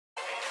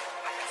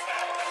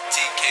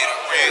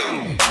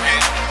real.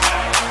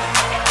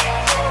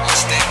 I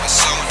stay with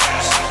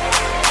soldiers.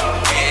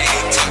 We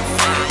ain't tuck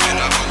firm in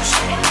a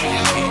holster.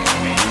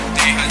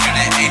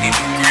 380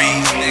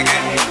 degrees, nigga.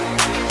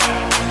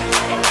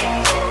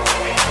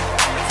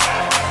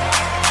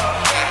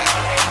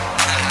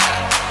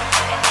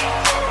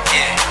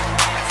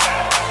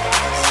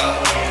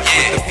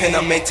 Pen,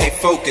 I maintain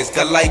focus.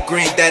 Got light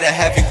green that'll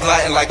have you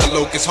gliding like a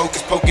locust. Hocus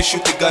pocus,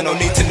 shoot the gun, no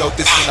need to know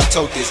this when I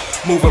told this.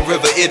 Moving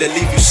river, it'll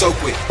leave you soaked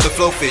with the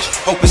flow fish.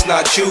 Hope it's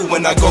not you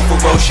when I go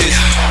ferocious.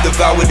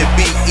 Devour the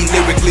beat, eat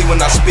lyrically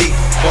when I speak.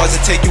 Bars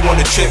that take you on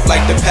a trip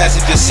like the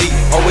passenger seat.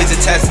 Always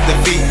attached to the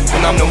beat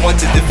when I'm the one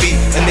to defeat.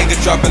 A nigga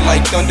dropping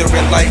like thunder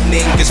and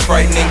lightning. It's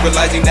frightening,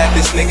 realizing that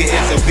this nigga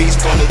is a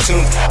beast on the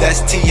tunes. That's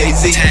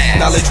TAZ.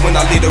 Knowledge when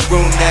I lead a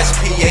room, that's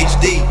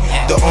PhD.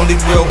 The only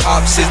real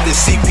ops is the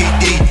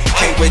CPD.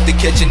 Can't wait to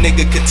catch a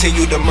nigga,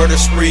 continue the murder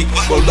spree.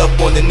 Roll up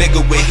on the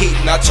nigga with heat,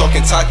 not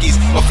talking Takis.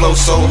 My flow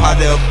so hot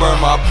that'll burn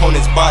my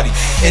opponent's body.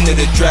 Into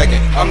the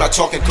dragon, I'm not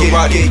talking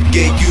karate.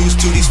 Get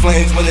used to these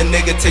flames when the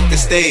nigga take the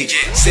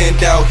stage.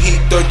 Send out heat,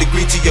 3rd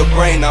degree to your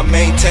brain. I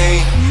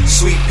maintain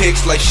sweet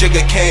pics like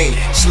sugar cane.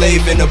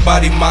 Slave in the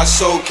body, my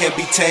soul can't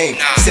be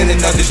tamed. Sending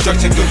out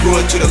destruction, could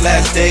ruin to the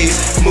last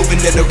days.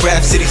 Moving in the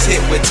rap cities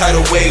hit with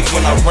tidal waves.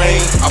 When I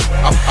rain,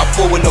 I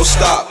pour with no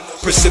stop.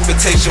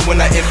 Precipitation when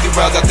I empty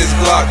rounds out this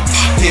Glock.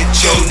 Hit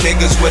your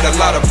niggas with a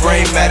lot of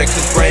brain matter,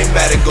 cause brain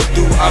matter go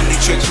through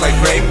omnitrix like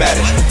brain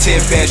matter.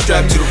 10 band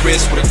strapped to the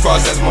wrist with a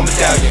cross, that's my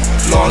medallion.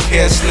 Long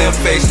hair, slim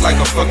face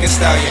like a fucking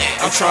stallion.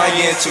 I'm trying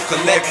to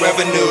collect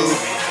revenue.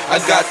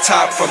 I got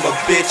top from a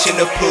bitch in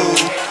the pool.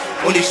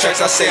 On these tracks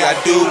I say I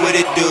do what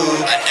it do.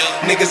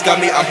 Niggas got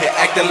me out here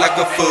acting like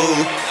a fool.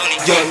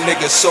 Young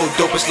niggas so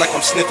dope it's like I'm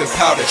sniffing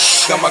powder.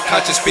 Got my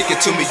conscience speaking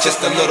to me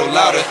just a little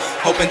louder.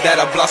 Hoping that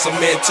I blossom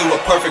into a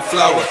perfect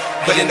flower.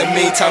 But in the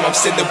meantime I'm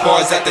sending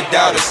bars at the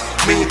doubters.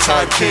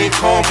 Meantime King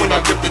Kong when I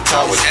grip the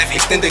towers.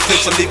 Extended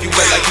clips will leave you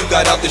wet like you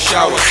got out the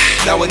shower.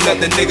 Now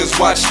another nigga's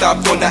watch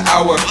stopped on the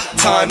hour.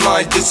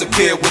 Timeline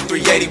disappeared with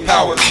 380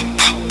 power.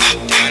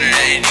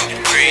 380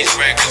 degrees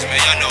records,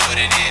 man, y'all know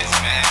what it is,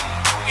 man.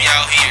 We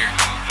out here.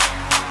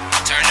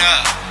 Turn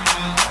up.